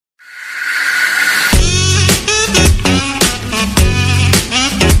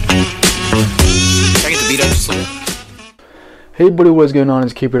Hey buddy, what's going on?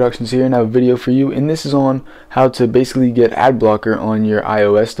 It's Kayy Productions here, and I have a video for you, and this is on how to basically get ad blocker on your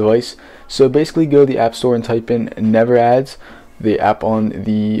iOS device. So basically go to the App Store and type in Never Ads. The app on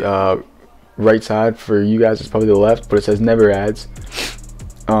the right side, for you guys it's probably the left, but it says Never Ads.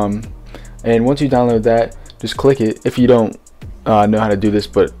 And once you download that, just click it. If you don't know how to do this,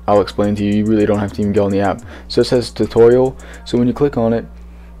 but I'll explain to you, you really don't have to even go on the app. So it says tutorial. So when you click on it,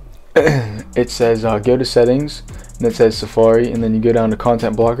 it says go to settings, and it says Safari, and then you go down to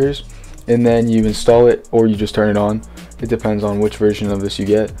content blockers, and then you install it or you just turn it on. It depends on which version of this you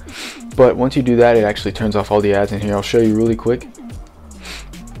get, but once you do that, it actually turns off all the ads in here. I'll show you really quick.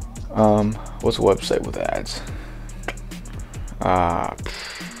 What's a website with ads?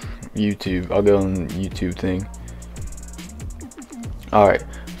 YouTube. I'll go on the YouTube thing. Alright,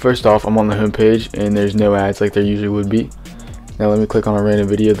 first off, I'm on the home page and there's no ads like there usually would be. Now let me click on a random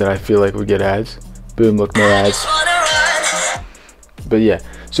video that I feel like would get ads. Boom, look, no ads. But yeah,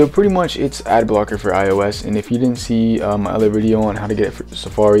 so pretty much it's ad blocker for iOS, and if you didn't see my other video on how to get it for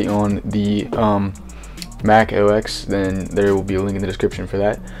Safari on the Mac OS, then there will be a link in the description for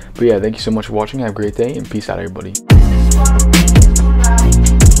that. But yeah, thank you so much for watching. Have a great day and peace out, everybody.